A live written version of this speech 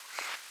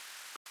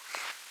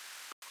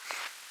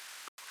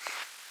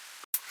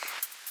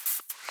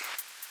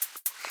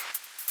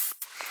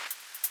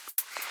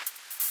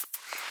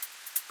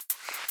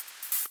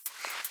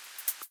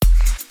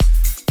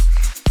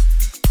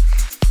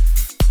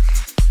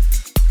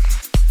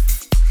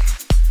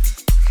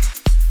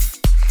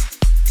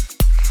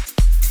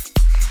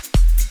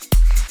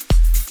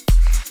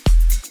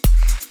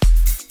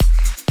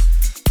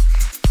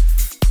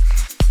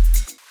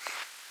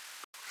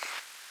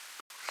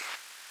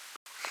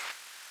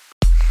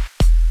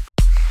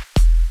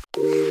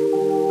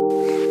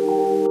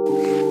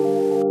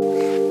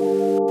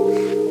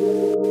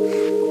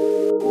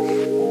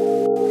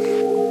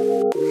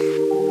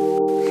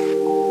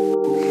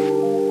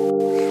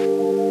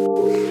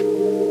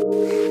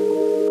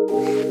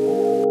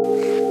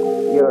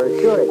You're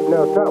sure it's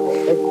no trouble?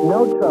 It's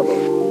no trouble.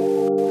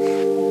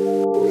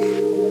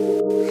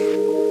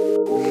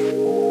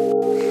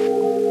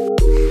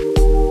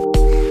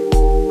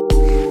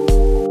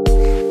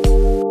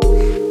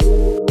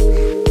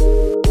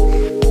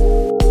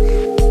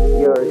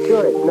 You're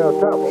sure it's no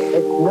trouble?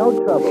 It's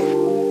no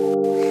trouble.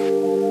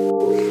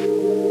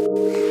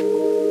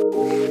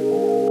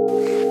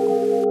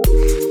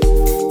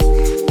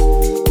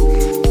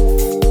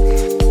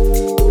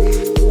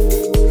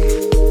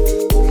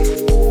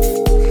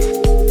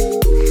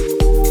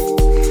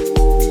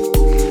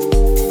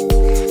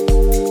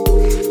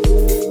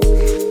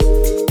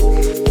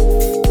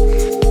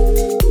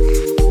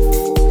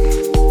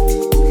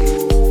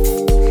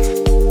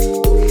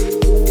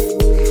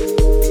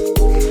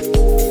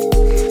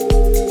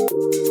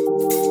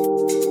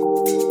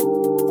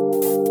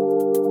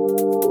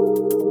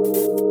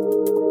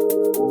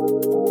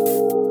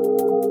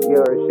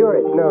 You're sure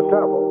it's no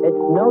trouble? It's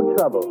no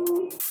trouble.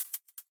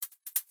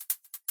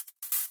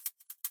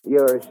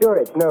 You're sure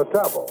it's no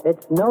trouble?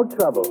 It's no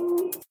trouble.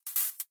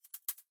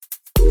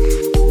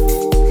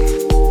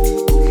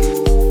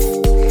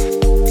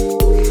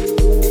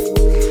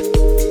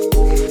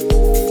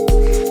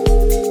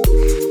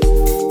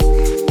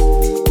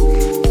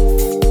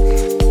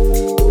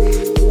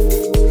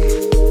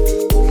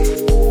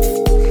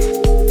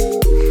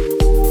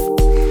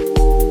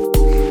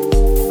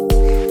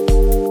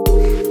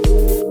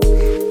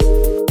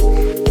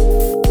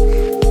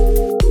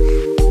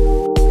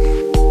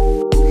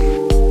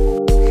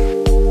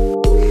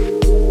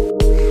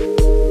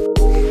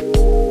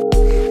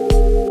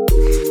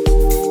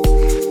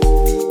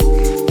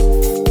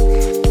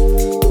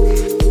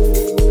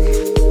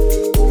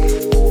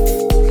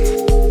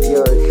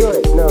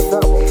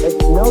 It's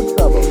no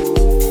trouble.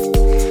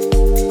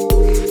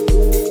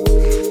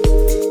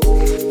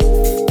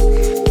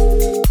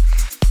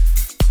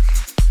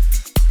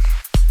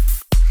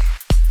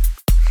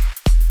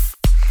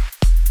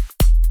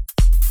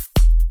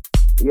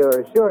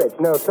 You're sure it's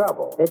no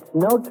trouble? It's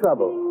no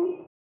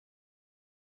trouble.